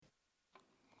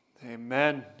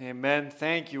Amen. Amen.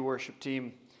 Thank you, worship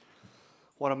team.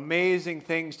 What amazing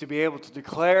things to be able to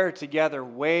declare together.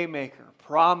 Waymaker,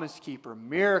 promise keeper,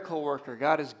 miracle worker.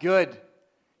 God is good.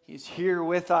 He's here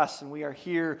with us, and we are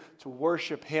here to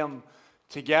worship Him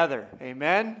together.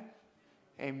 Amen.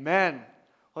 Amen.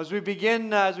 Well, as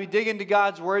we dig into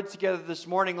God's Word together this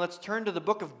morning, let's turn to the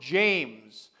book of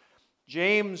James.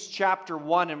 James chapter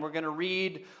 1, and we're going to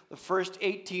read the first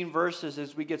 18 verses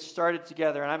as we get started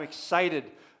together. And I'm excited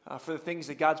for the things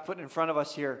that God's putting in front of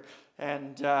us here.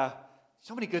 And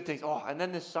so many good things. Oh, and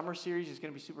then this summer series is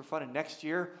going to be super fun. And next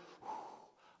year,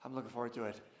 I'm looking forward to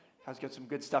it. God's got some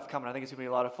good stuff coming. I think it's going to be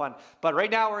a lot of fun. But right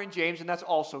now we're in James, and that's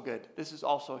also good. This is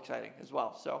also exciting as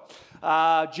well. So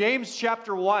James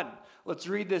chapter 1. Let's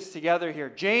read this together here.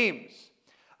 James,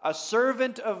 a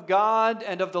servant of God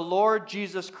and of the Lord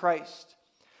Jesus Christ,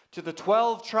 to the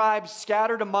 12 tribes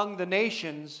scattered among the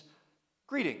nations,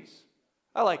 greetings.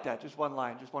 I like that. Just one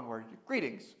line, just one word.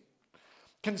 Greetings.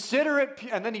 Consider it,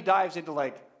 and then he dives into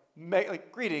like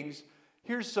greetings.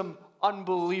 Here's some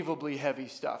unbelievably heavy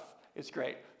stuff. It's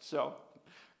great. So,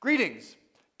 greetings.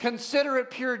 Consider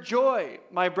it pure joy,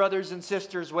 my brothers and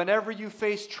sisters, whenever you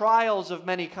face trials of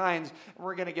many kinds. And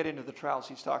we're going to get into the trials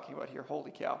he's talking about here.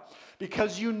 Holy cow.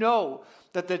 Because you know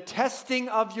that the testing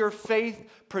of your faith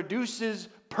produces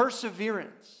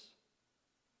perseverance.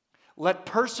 Let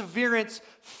perseverance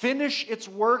finish its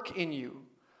work in you,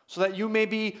 so that you may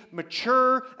be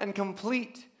mature and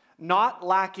complete, not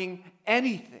lacking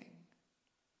anything.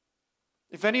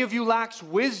 If any of you lacks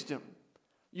wisdom,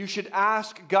 you should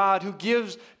ask God, who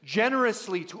gives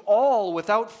generously to all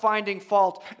without finding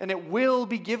fault, and it will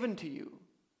be given to you.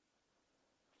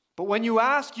 But when you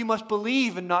ask, you must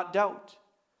believe and not doubt.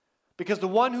 Because the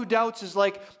one who doubts is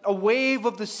like a wave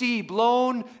of the sea,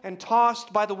 blown and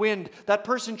tossed by the wind. That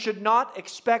person should not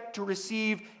expect to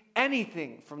receive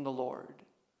anything from the Lord.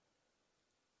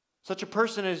 Such a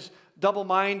person is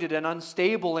double-minded and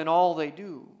unstable in all they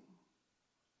do.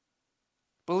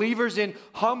 Believers in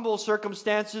humble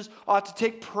circumstances ought to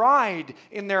take pride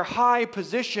in their high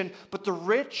position, but the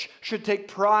rich should take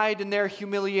pride in their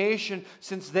humiliation,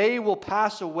 since they will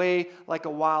pass away like a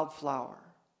wild flower.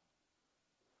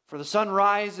 For the sun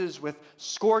rises with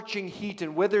scorching heat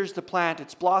and withers the plant,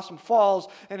 its blossom falls,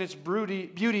 and its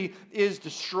beauty is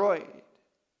destroyed.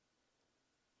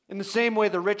 In the same way,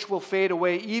 the rich will fade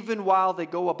away even while they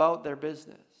go about their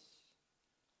business.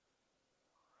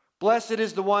 Blessed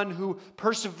is the one who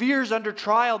perseveres under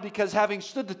trial, because having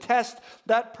stood the test,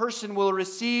 that person will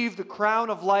receive the crown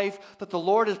of life that the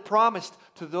Lord has promised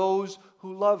to those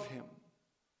who love Him.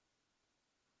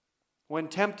 When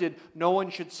tempted, no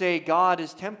one should say, God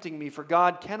is tempting me, for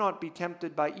God cannot be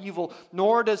tempted by evil,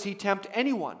 nor does He tempt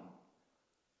anyone.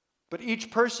 But each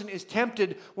person is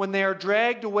tempted when they are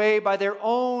dragged away by their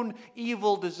own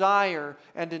evil desire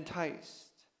and enticed.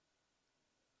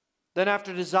 Then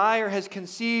after desire has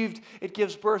conceived, it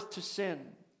gives birth to sin.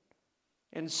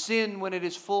 And sin, when it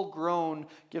is full grown,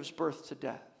 gives birth to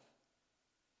death.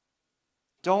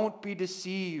 Don't be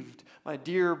deceived, my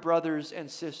dear brothers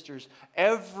and sisters.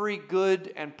 Every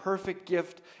good and perfect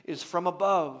gift is from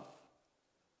above,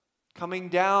 coming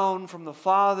down from the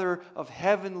Father of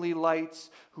heavenly lights,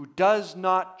 who does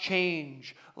not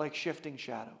change like shifting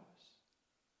shadows.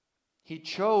 He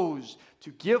chose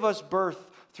to give us birth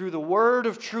through the word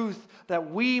of truth, that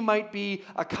we might be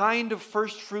a kind of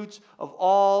first fruits of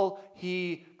all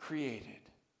He created.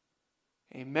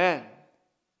 Amen.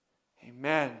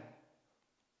 Amen.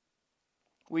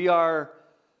 We are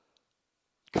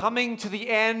coming to the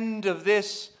end of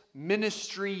this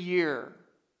ministry year,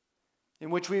 in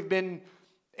which we've been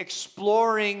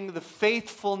exploring the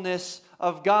faithfulness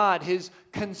of God, His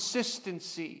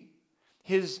consistency,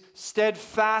 His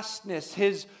steadfastness,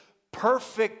 His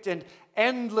perfect and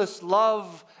endless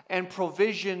love and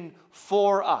provision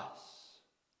for us.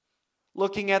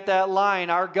 Looking at that line,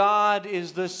 our God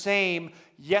is the same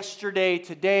yesterday,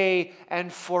 today,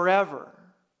 and forever.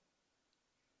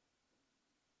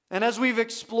 And as we've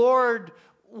explored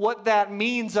what that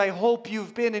means, I hope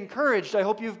you've been encouraged. I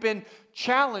hope you've been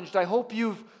challenged. I hope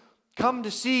you've come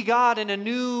to see God in a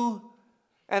new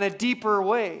and a deeper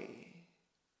way.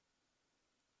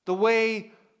 The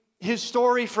way His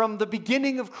story from the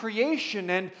beginning of creation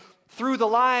and through the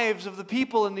lives of the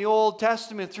people in the Old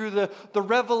Testament, through the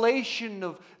revelation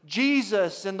of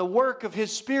Jesus and the work of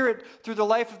His Spirit through the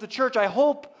life of the church. I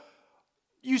hope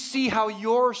you see how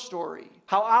your story,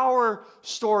 how our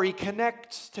story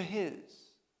connects to His.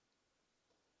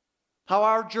 How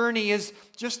our journey is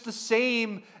just the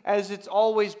same as it's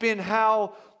always been.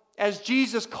 How, as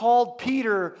Jesus called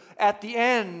Peter at the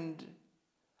end,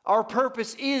 Our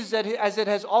purpose is, as it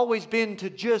has always been, to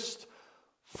just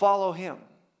follow Him.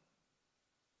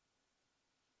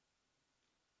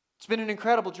 It's been an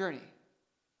incredible journey.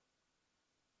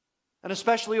 And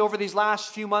especially over these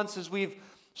last few months as we've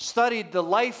studied the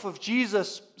life of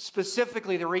Jesus,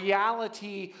 specifically the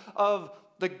reality of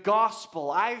the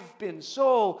gospel, I've been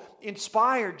so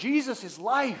inspired. Jesus is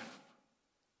life.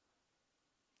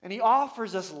 And He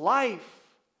offers us life.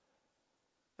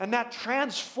 And that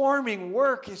transforming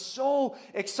work is so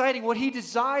exciting. What He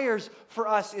desires for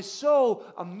us is so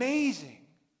amazing.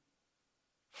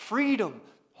 Freedom,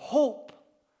 hope,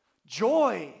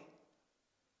 joy,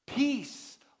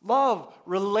 peace, love,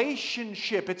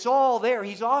 relationship. It's all there.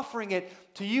 He's offering it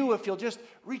to you if you'll just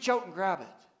reach out and grab it.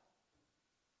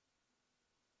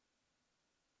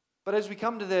 But as we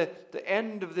come to the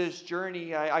end of this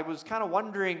journey, I was kind of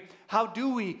wondering, how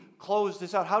do we close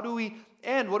this out? How do we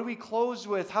end? What do we close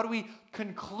with? How do we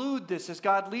conclude this as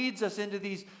God leads us into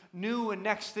these new and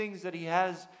next things that He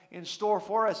has in store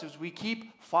for us as we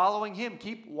keep following Him,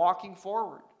 keep walking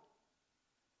forward?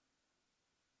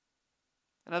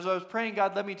 And as I was praying,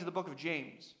 God led me to the book of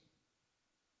James.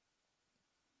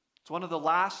 It's one of the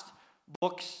last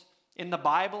books in the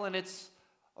Bible, and it's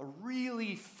a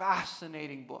really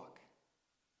fascinating book.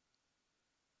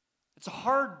 It's a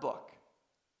hard book,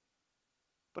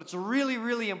 but it's a really,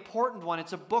 really important one.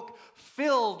 It's a book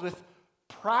filled with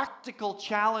practical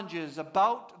challenges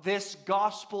about this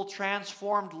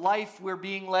gospel-transformed life we're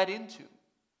being led into.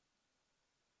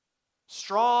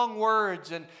 Strong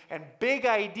words and big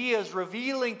ideas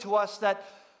revealing to us that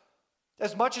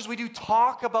as much as we do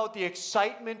talk about the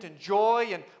excitement and joy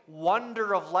and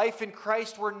wonder of life in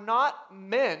Christ, we're not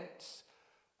meant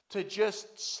to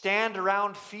just stand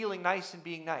around feeling nice and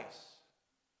being nice.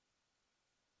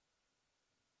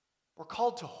 We're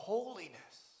called to holiness,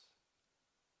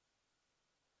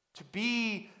 to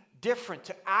be different,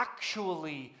 to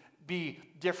actually be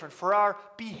different, for our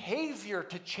behavior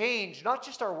to change, not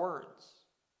just our words.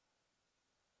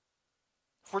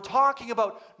 If we're talking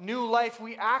about new life,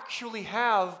 we actually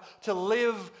have to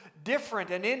live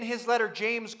different. And in his letter,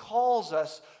 James calls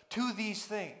us to these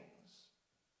things.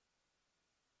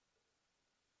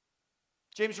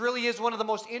 James really is one of the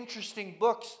most interesting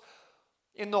books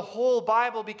in the whole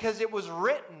Bible because it was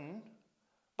written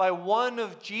by one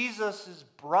of Jesus'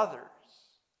 brothers.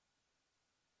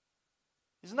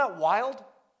 Isn't that wild?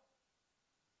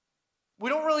 We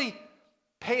don't really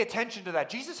pay attention to that.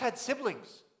 Jesus had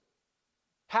siblings.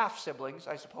 Half-siblings,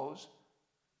 I suppose.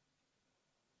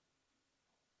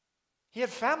 He had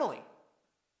family.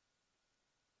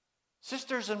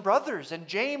 Sisters and brothers, and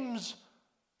James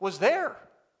was there.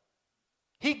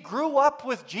 He grew up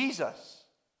with Jesus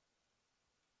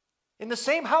in the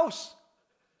same house,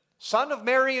 son of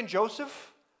Mary and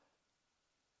Joseph.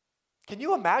 Can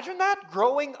you imagine that?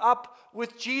 Growing up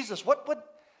with Jesus. What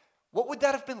would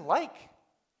that have been like?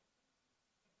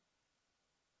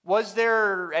 Was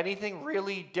there anything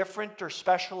really different or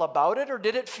special about it, or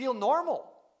did it feel normal?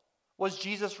 Was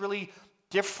Jesus really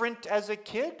different as a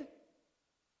kid?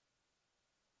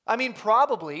 I mean,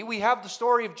 probably. We have the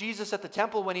story of Jesus at the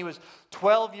temple when he was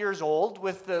 12 years old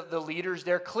with the leaders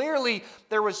there. Clearly,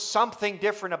 there was something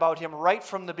different about him right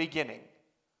from the beginning.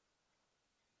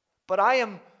 But I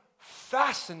am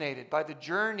fascinated by the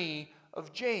journey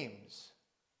of James,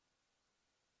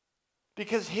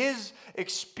 because his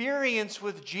experience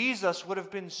with Jesus would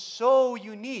have been so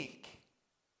unique.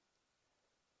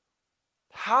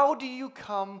 How do you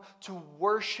come to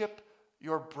worship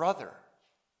your brother?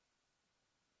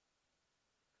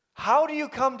 How do you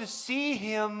come to see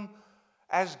him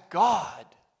as God?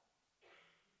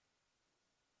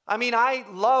 I mean, I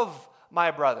love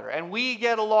my brother, and we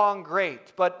get along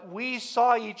great, but we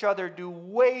saw each other do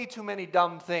way too many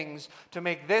dumb things to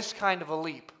make this kind of a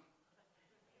leap.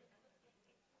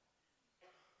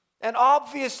 And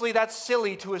obviously that's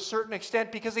silly to a certain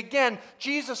extent because, again,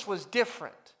 Jesus was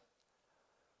different.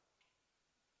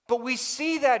 But we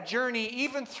see that journey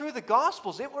even through the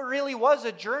Gospels. It really was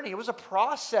a journey. It was a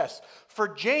process for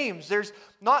James. There's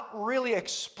not really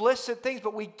explicit things,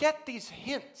 but we get these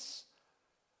hints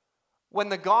when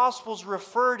the Gospels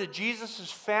refer to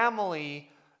Jesus' family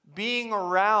being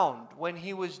around when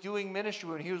he was doing ministry,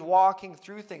 when he was walking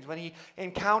through things, when he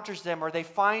encounters them or they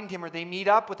find him or they meet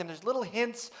up with him. There's little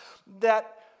hints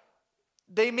that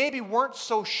they maybe weren't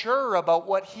so sure about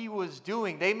what he was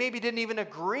doing. They maybe didn't even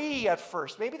agree at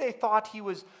first. Maybe they thought he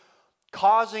was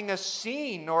causing a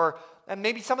scene or And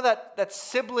maybe some of that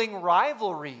sibling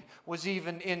rivalry was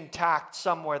even intact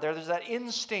somewhere there. There's that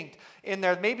instinct in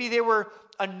there. Maybe they were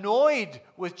annoyed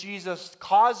with Jesus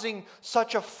causing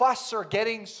such a fuss or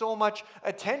getting so much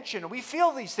attention. We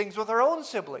feel these things with our own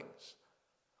siblings.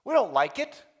 We don't like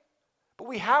it, but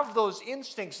we have those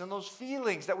instincts and those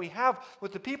feelings that we have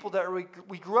with the people that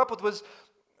we grew up with.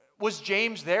 Was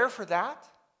James there for that?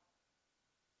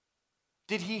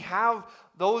 Did he have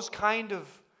those kind of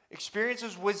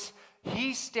experiences? Was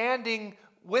he standing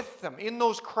with them in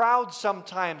those crowds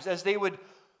sometimes as they would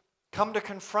come to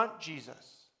confront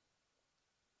Jesus?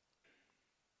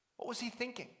 What was he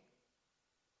thinking?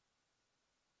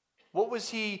 What was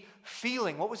he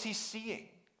feeling? What was he seeing?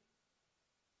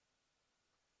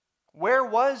 Where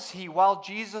was he while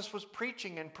Jesus was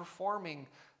preaching and performing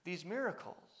these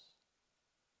miracles?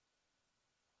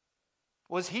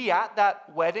 Was he at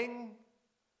that wedding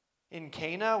in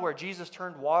Cana where Jesus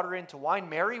turned water into wine?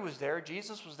 Mary was there.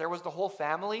 Jesus was there. Was the whole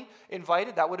family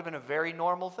invited? That would have been a very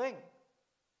normal thing.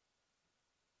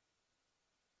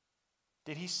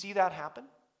 Did he see that happen?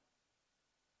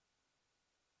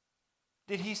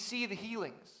 Did he see the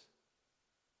healings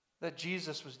that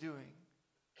Jesus was doing?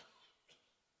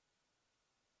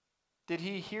 Did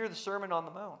he hear the Sermon on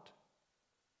the Mount?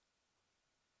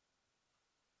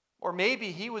 Or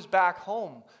maybe he was back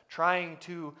home trying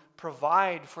to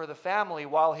provide for the family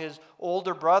while his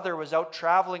older brother was out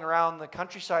traveling around the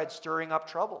countryside stirring up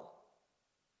trouble.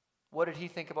 What did he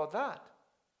think about that?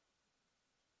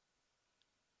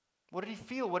 What did he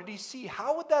feel? What did he see?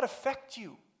 How would that affect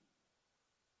you?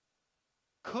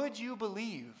 Could you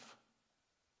believe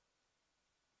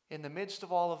in the midst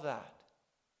of all of that?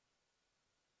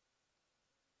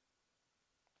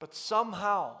 But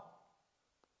somehow,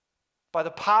 by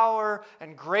the power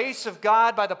and grace of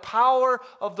God, by the power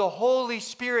of the Holy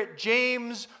Spirit,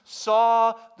 James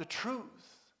saw the truth.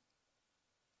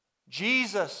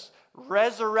 Jesus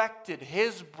resurrected,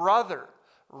 his brother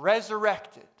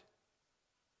resurrected,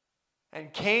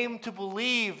 and came to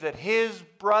believe that his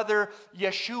brother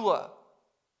Yeshua,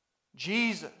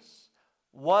 Jesus,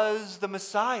 was the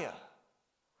Messiah,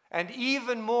 and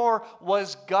even more,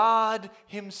 was God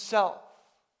himself.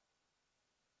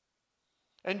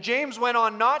 And James went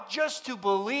on not just to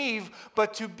believe,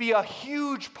 but to be a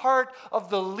huge part of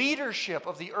the leadership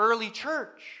of the early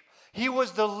church. He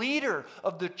was the leader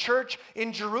of the church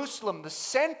in Jerusalem, the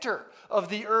center of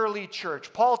the early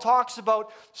church. Paul talks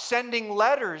about sending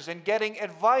letters and getting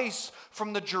advice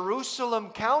from the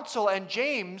Jerusalem council, and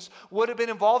James would have been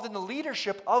involved in the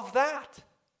leadership of that.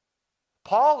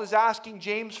 Paul is asking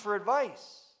James for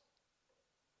advice.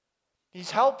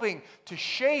 He's helping to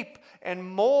shape and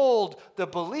mold the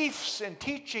beliefs and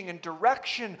teaching and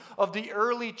direction of the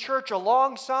early church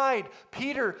alongside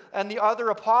Peter and the other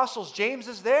apostles. James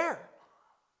is there.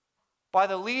 By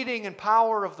the leading and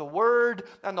power of the Word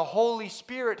and the Holy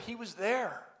Spirit, he was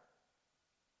there.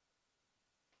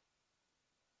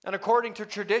 And according to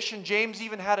tradition, James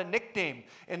even had a nickname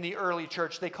in the early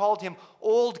church. They called him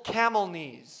Old Camel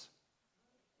Knees.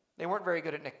 They weren't very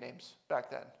good at nicknames back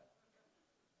then.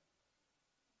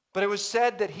 But it was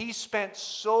said that he spent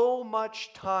so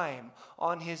much time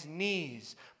on his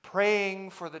knees praying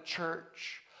for the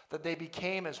church that they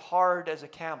became as hard as a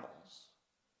camel's.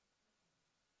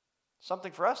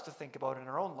 Something for us to think about in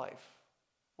our own life.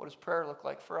 What does prayer look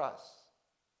like for us?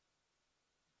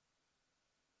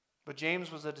 But James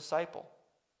was a disciple,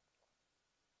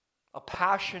 a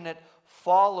passionate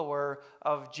follower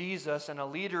of Jesus and a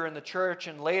leader in the church,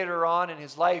 and later on in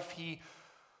his life he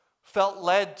felt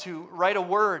led to write a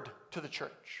word to the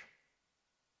church,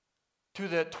 to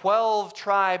the 12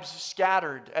 tribes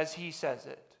scattered, as he says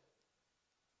it.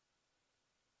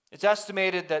 It's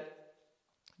estimated that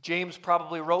James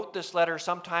probably wrote this letter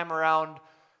sometime around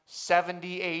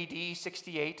 70 AD,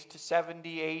 68 to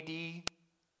 70 AD,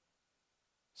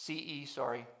 CE,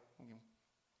 sorry,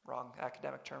 wrong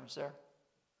academic terms there.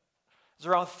 It's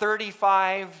around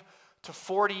 35 to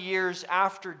 40 years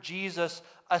after Jesus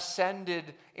ascended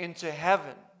into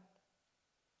heaven.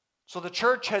 So the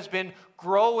church has been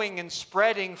growing and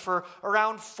spreading for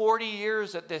around 40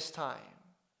 years at this time.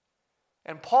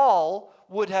 And Paul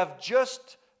would have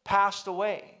just passed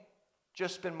away,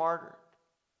 just been martyred,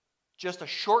 just a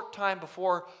short time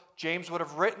before James would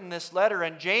have written this letter.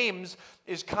 And James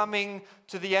is coming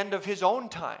to the end of his own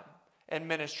time and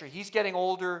ministry. He's getting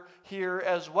older here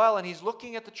as well, and he's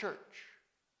looking at the church,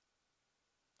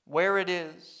 where it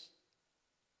is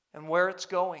and where it's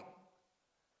going,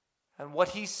 and what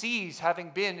he sees, having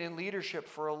been in leadership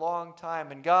for a long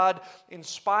time. And God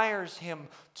inspires him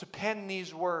to pen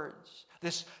these words,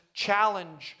 this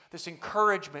challenge, this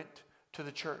encouragement to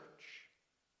the church.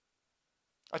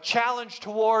 A challenge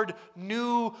toward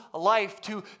new life,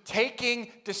 to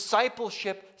taking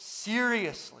discipleship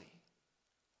seriously.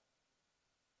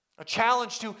 A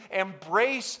challenge to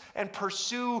embrace and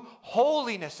pursue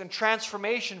holiness and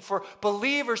transformation, for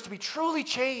believers to be truly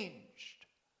changed.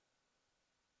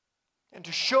 And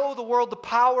to show the world the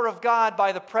power of God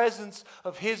by the presence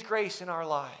of His grace in our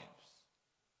lives.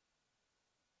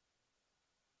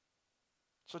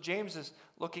 So James is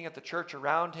looking at the church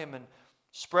around him and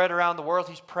spread around the world.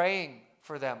 He's praying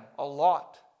for them a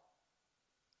lot.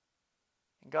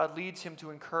 And God leads him to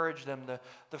encourage them.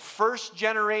 The first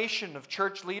generation of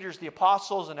church leaders, the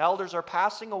apostles and elders, are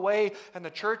passing away, and the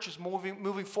church is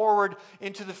moving forward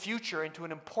into the future, into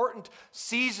an important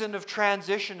season of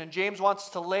transition. And James wants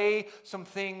to lay some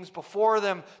things before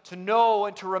them to know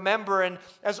and to remember. And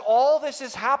as all this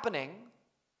is happening,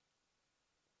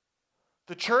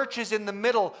 the church is in the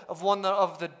middle of one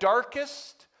of the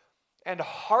darkest and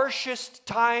harshest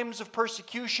times of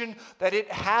persecution that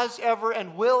it has ever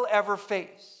and will ever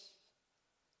face.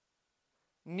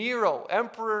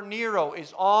 Emperor Nero,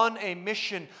 is on a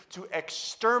mission to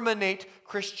exterminate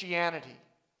Christianity.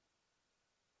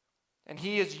 And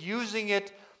he is using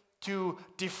it to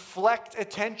deflect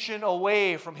attention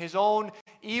away from his own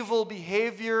evil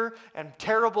behavior and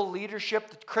terrible leadership.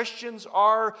 The Christians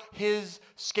are his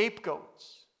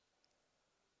scapegoats.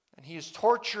 And he is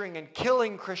torturing and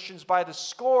killing Christians by the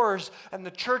scores, and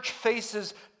the church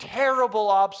faces terrible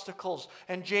obstacles.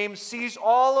 And James sees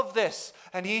all of this,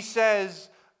 and he says,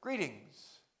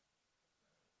 "Greetings.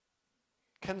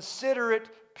 Consider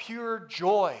it pure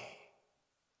joy,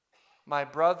 my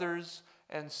brothers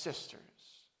and sisters,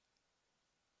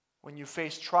 when you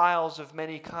face trials of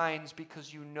many kinds,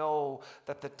 because you know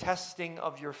that the testing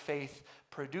of your faith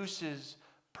produces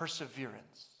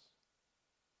perseverance.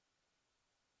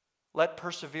 Let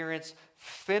perseverance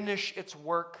finish its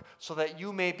work so that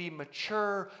you may be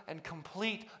mature and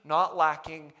complete, not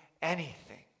lacking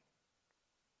anything."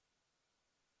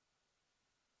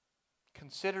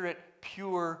 Consider it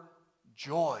pure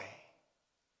joy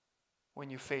when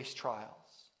you face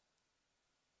trials.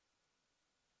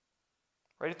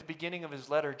 Right at the beginning of his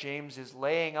letter, James is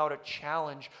laying out a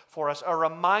challenge for us, a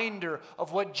reminder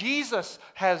of what Jesus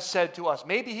has said to us.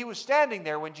 Maybe he was standing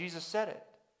there when Jesus said it.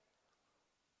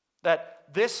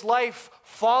 That this life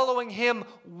following him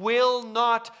will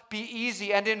not be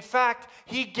easy. And in fact,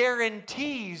 he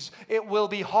guarantees it will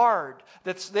be hard.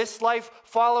 That this life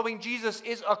following Jesus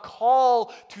is a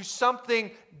call to something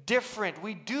different.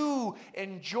 We do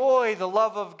enjoy the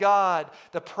love of God,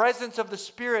 the presence of the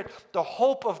Spirit, the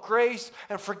hope of grace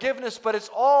and forgiveness, but it's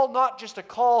all not just a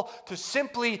call to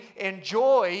simply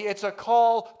enjoy, it's a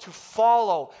call to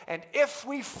follow. And if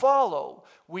we follow,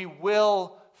 we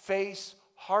will face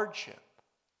hardship.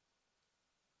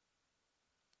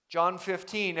 John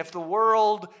 15, if the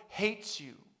world hates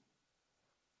you,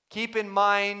 keep in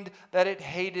mind that it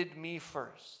hated me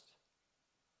first.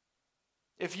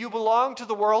 If you belong to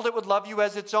the world, it would love you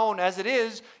as its own. As it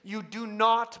is, you do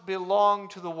not belong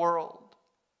to the world.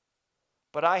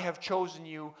 But I have chosen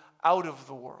you out of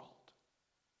the world.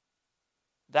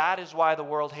 That is why the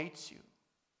world hates you.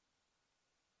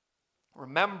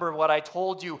 Remember what I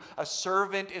told you, a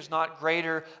servant is not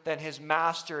greater than his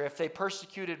master. If they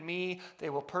persecuted me, they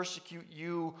will persecute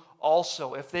you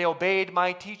also. If they obeyed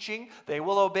my teaching, they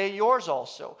will obey yours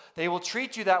also. They will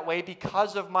treat you that way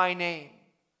because of my name,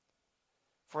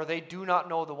 for they do not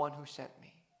know the one who sent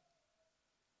me.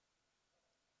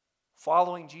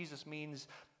 Following Jesus means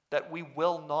that we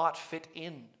will not fit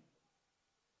in.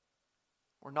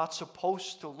 We're not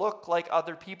supposed to look like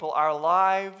other people. Our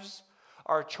lives,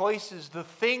 our choices, the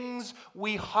things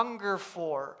we hunger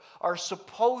for are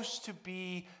supposed to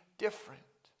be different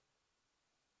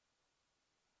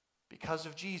because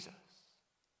of Jesus.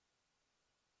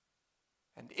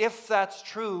 And if that's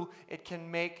true, it can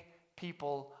make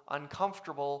people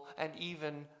uncomfortable and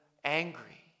even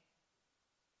angry.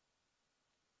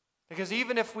 Because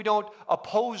even if we don't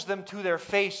oppose them to their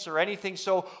face or anything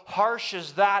so harsh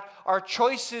as that, our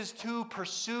choices to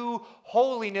pursue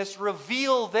holiness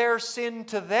reveal their sin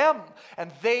to them,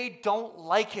 and they don't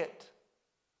like it.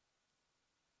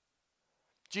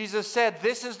 Jesus said,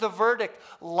 "This is the verdict.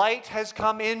 Light has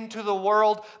come into the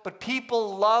world, but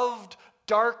people loved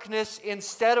darkness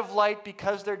instead of light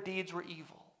because their deeds were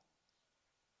evil."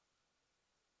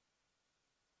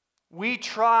 We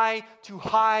try to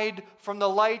hide from the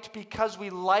light because we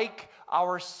like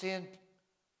our sin.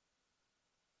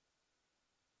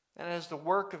 And as the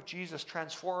work of Jesus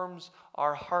transforms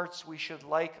our hearts, we should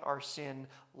like our sin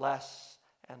less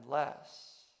and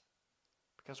less,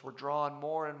 because we're drawn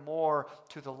more and more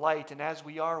to the light. And as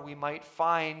we are, we might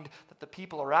find that the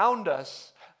people around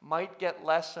us might get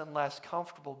less and less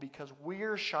comfortable because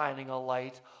we're shining a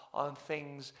light on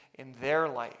things in their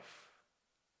life,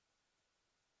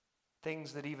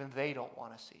 things that even they don't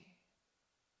want to see.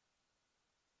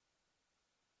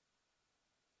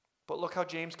 But look how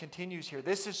James continues here.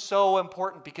 This is so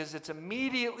important because it's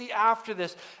immediately after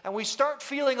this, and we start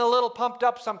feeling a little pumped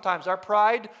up sometimes. Our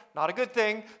pride, not a good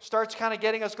thing, starts kind of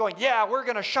getting us going, yeah, we're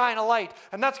going to shine a light,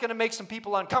 and that's going to make some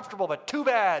people uncomfortable, but too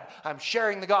bad, I'm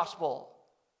sharing the gospel.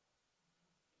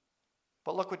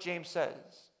 But look what James says.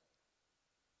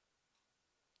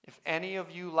 If any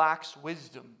of you lacks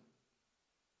wisdom,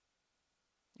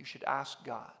 you should ask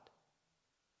God,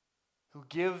 who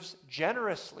gives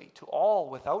generously to all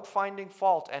without finding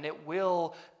fault, and it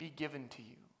will be given to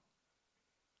you.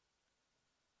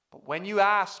 But when you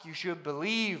ask, you should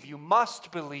believe, you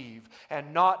must believe,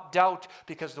 and not doubt,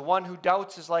 because the one who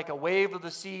doubts is like a wave of the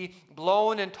sea,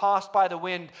 blown and tossed by the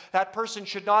wind. That person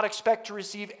should not expect to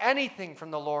receive anything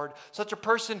from the Lord. Such a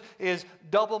person is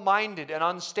double-minded and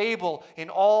unstable in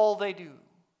all they do.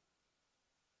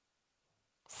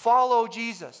 Follow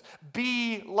Jesus.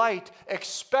 Be light.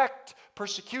 Expect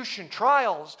persecution,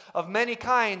 trials of many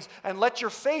kinds, and let your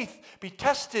faith be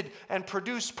tested and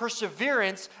produce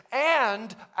perseverance,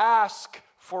 and ask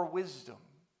for wisdom.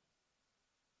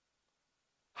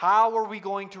 How are we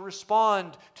going to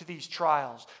respond to these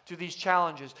trials, to these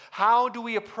challenges? How do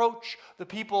we approach the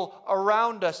people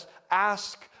around us?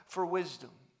 Ask for wisdom.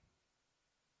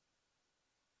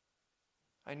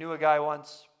 I knew a guy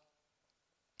once,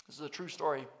 this is a true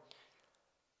story,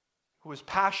 who was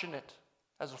passionate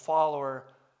as a follower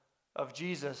of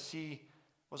Jesus. He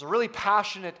was a really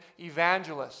passionate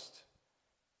evangelist.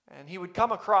 And he would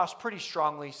come across pretty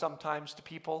strongly sometimes to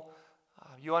people.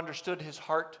 You understood his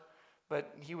heart,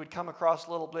 but he would come across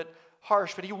a little bit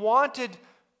harsh. But he wanted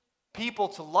people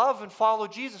to love and follow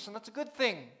Jesus, and that's a good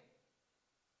thing.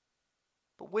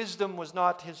 But wisdom was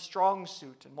not his strong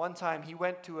suit. And one time he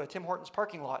went to a Tim Hortons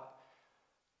parking lot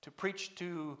to preach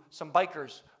to some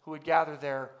bikers who would gather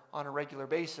there on a regular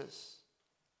basis.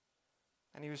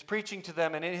 And he was preaching to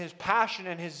them, and in his passion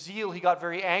and his zeal, he got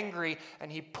very angry,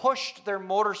 and he pushed their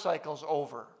motorcycles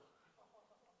over,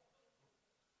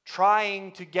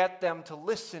 trying to get them to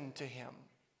listen to him.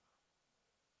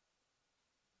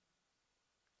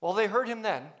 Well, they heard him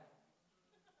then,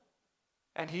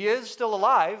 and he is still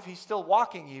alive. He's still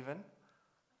walking even.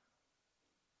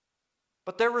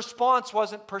 But their response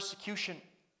wasn't persecution.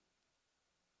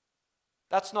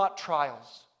 That's not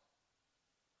trials.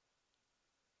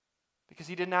 Because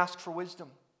he didn't ask for wisdom.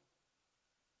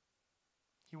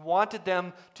 He wanted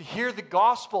them to hear the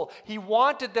gospel. He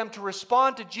wanted them to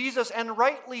respond to Jesus, and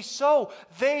rightly so.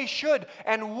 They should.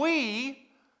 And we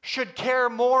should care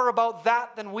more about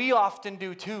that than we often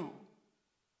do too.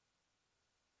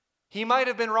 He might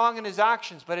have been wrong in his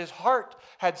actions, but his heart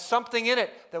had something in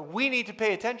it that we need to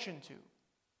pay attention to.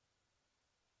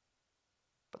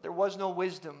 But there was no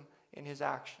wisdom in his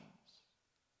actions.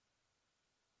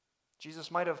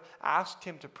 Jesus might have asked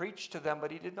him to preach to them,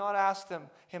 but he did not ask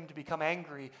him to become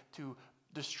angry, to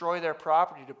destroy their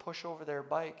property, to push over their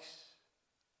bikes.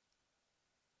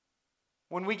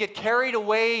 When we get carried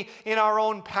away in our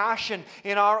own passion,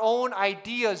 in our own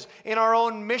ideas, in our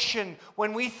own mission,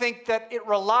 when we think that it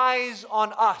relies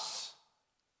on us,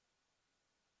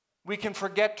 we can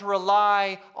forget to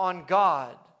rely on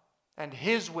God and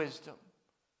His wisdom.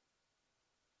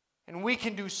 And we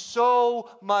can do so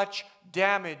much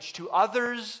damage to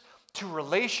others, to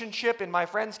relationship, in my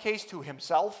friend's case, to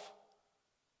himself,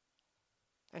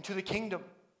 and to the kingdom.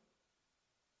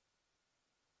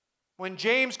 When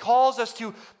James calls us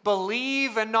to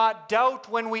believe and not doubt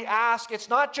when we ask, it's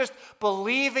not just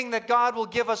believing that God will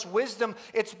give us wisdom,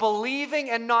 it's believing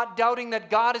and not doubting that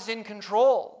God is in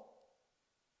control.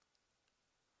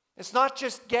 It's not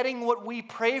just getting what we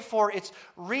pray for, it's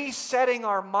resetting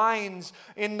our minds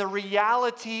in the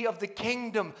reality of the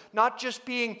kingdom. Not just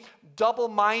being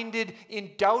double-minded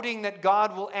in doubting that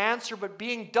God will answer, but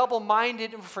being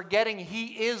double-minded in forgetting He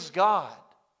is God.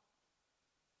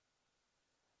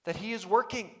 That He is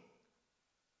working.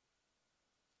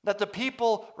 That the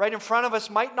people right in front of us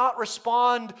might not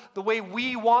respond the way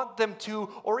we want them to,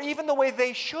 or even the way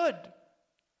they should.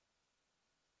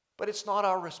 But it's not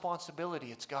our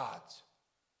responsibility, it's God's.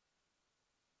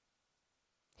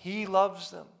 He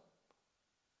loves them.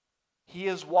 He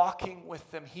is walking with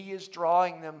them. He is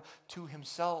drawing them to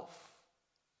Himself.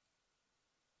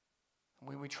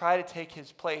 When we try to take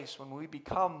His place, when we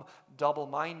become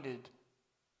double-minded,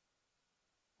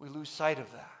 we lose sight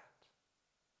of that.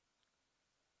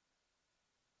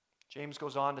 James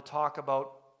goes on to talk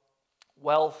about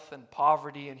wealth and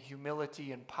poverty and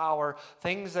humility and power,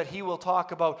 things that he will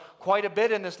talk about quite a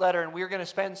bit in this letter, and we're going to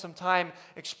spend some time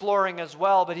exploring as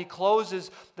well. But he closes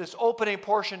this opening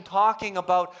portion talking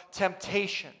about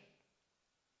temptation.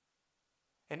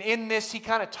 And in this, he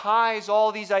kind of ties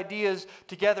all these ideas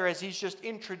together as he's just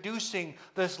introducing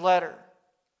this letter.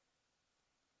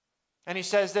 And he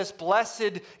says this: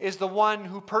 blessed is the one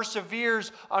who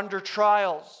perseveres under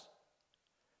trials,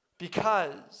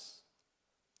 because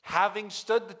having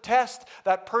stood the test,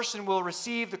 that person will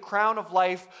receive the crown of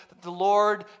life that the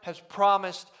Lord has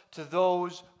promised to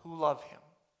those who love him.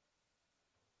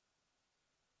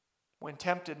 When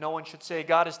tempted, no one should say,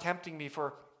 God is tempting me,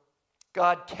 for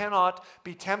God cannot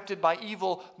be tempted by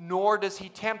evil, nor does he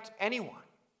tempt anyone.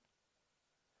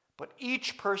 But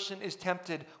each person is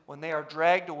tempted when they are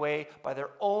dragged away by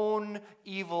their own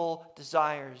evil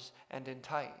desires and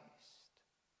enticed.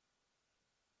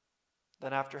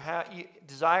 Then after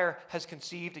desire has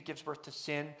conceived, it gives birth to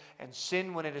sin, and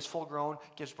sin, when it is full grown,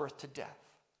 gives birth to death.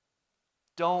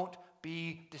 Don't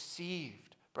be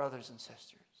deceived, brothers and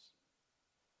sisters.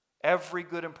 Every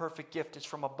good and perfect gift is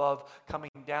from above, coming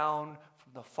down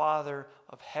from the Father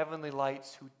of heavenly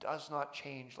lights, who does not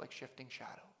change like shifting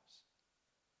shadows.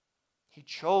 He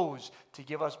chose to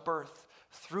give us birth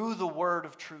through the word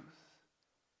of truth,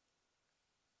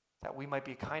 that we might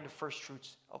be a kind of first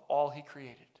fruits of all he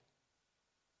created.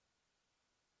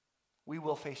 We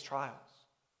will face trials,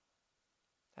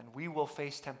 and we will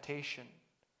face temptation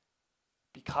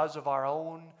because of our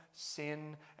own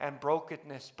sin and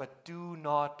brokenness, but do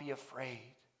not be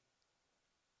afraid,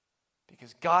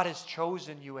 because God has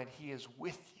chosen you and he is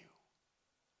with you.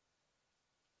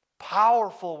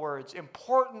 Powerful words,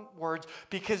 important words,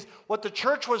 because what the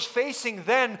church was facing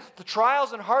then, the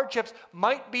trials and hardships,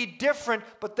 might be different,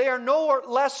 but they are no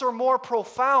less or more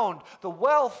profound. The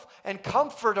wealth and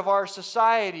comfort of our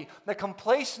society, the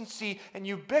complacency and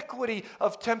ubiquity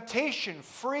of temptation,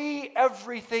 free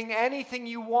everything, anything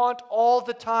you want all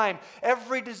the time,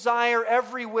 every desire,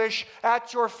 every wish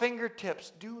at your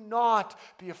fingertips. Do not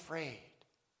be afraid.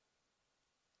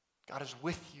 God is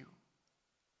with you.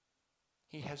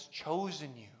 He has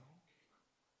chosen you.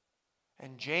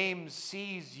 And James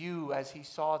sees you as he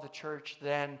saw the church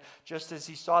then, just as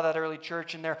he saw that early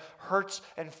church in their hurts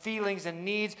and feelings and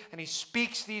needs, and he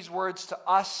speaks these words to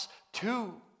us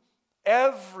too.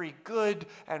 Every good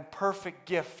and perfect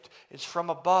gift is from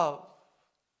above,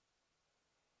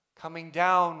 coming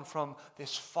down from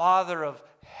this Father of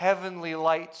heavenly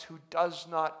lights who does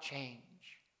not change.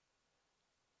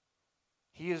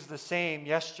 He is the same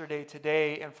yesterday,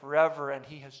 today, and forever, and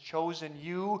he has chosen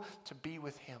you to be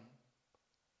with him.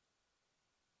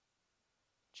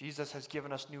 Jesus has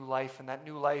given us new life, and that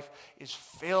new life is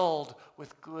filled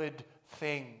with good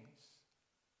things,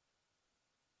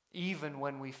 even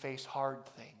when we face hard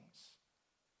things,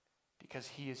 because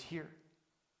he is here,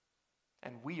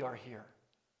 and we are here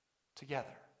together.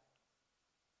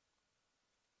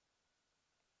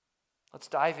 Let's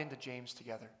dive into James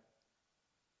together.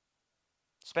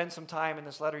 Spend some time in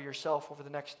this letter yourself over the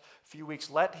next few weeks.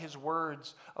 Let his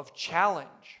words of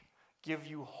challenge give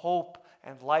you hope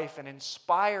and life and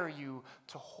inspire you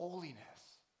to holiness,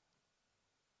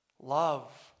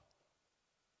 love,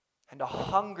 and a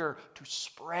hunger to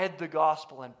spread the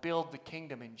gospel and build the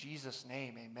kingdom in Jesus'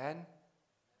 name. Amen?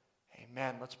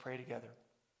 Amen. Let's pray together.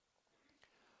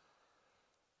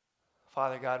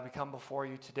 Father God, we come before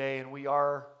you today and we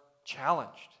are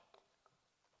challenged.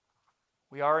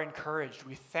 We are encouraged.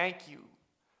 We thank you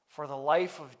for the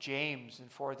life of James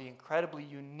and for the incredibly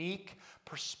unique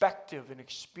perspective and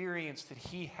experience that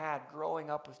he had growing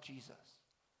up with Jesus.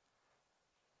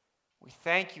 We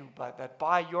thank you that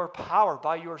by your power,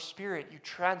 by your Spirit, you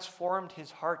transformed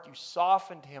his heart. You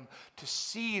softened him to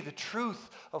see the truth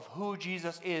of who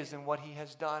Jesus is and what he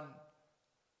has done.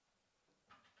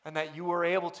 And that you were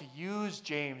able to use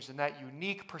James in that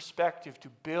unique perspective to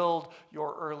build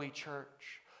your early church,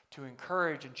 to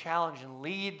encourage and challenge and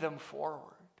lead them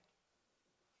forward.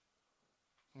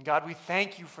 And God, we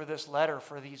thank you for this letter,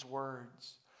 for these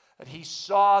words, that he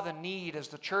saw the need as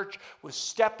the church was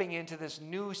stepping into this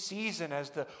new season,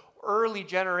 as the early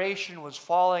generation was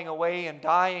falling away and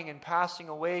dying and passing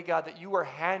away, God, that you were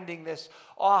handing this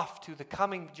off to the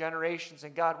coming generations.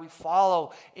 And God, we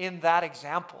follow in that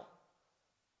example.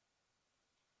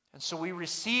 And so we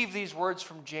receive these words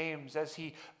from James as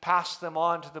he passed them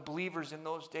on to the believers in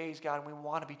those days, God, and we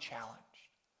want to be challenged.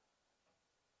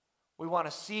 We want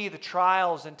to see the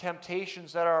trials and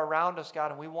temptations that are around us,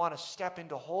 God, and we want to step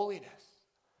into holiness.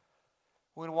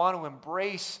 We want to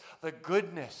embrace the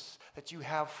goodness that you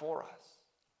have for us.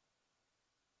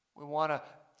 We want to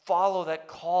follow that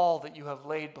call that you have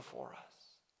laid before us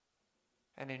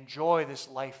and enjoy this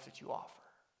life that you offer.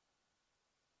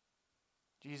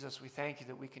 Jesus, we thank you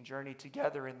that we can journey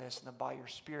together in this, and that by your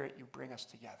Spirit you bring us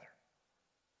together.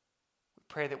 We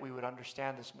pray that we would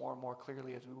understand this more and more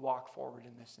clearly as we walk forward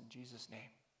in this. In Jesus'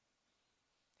 name,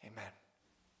 amen.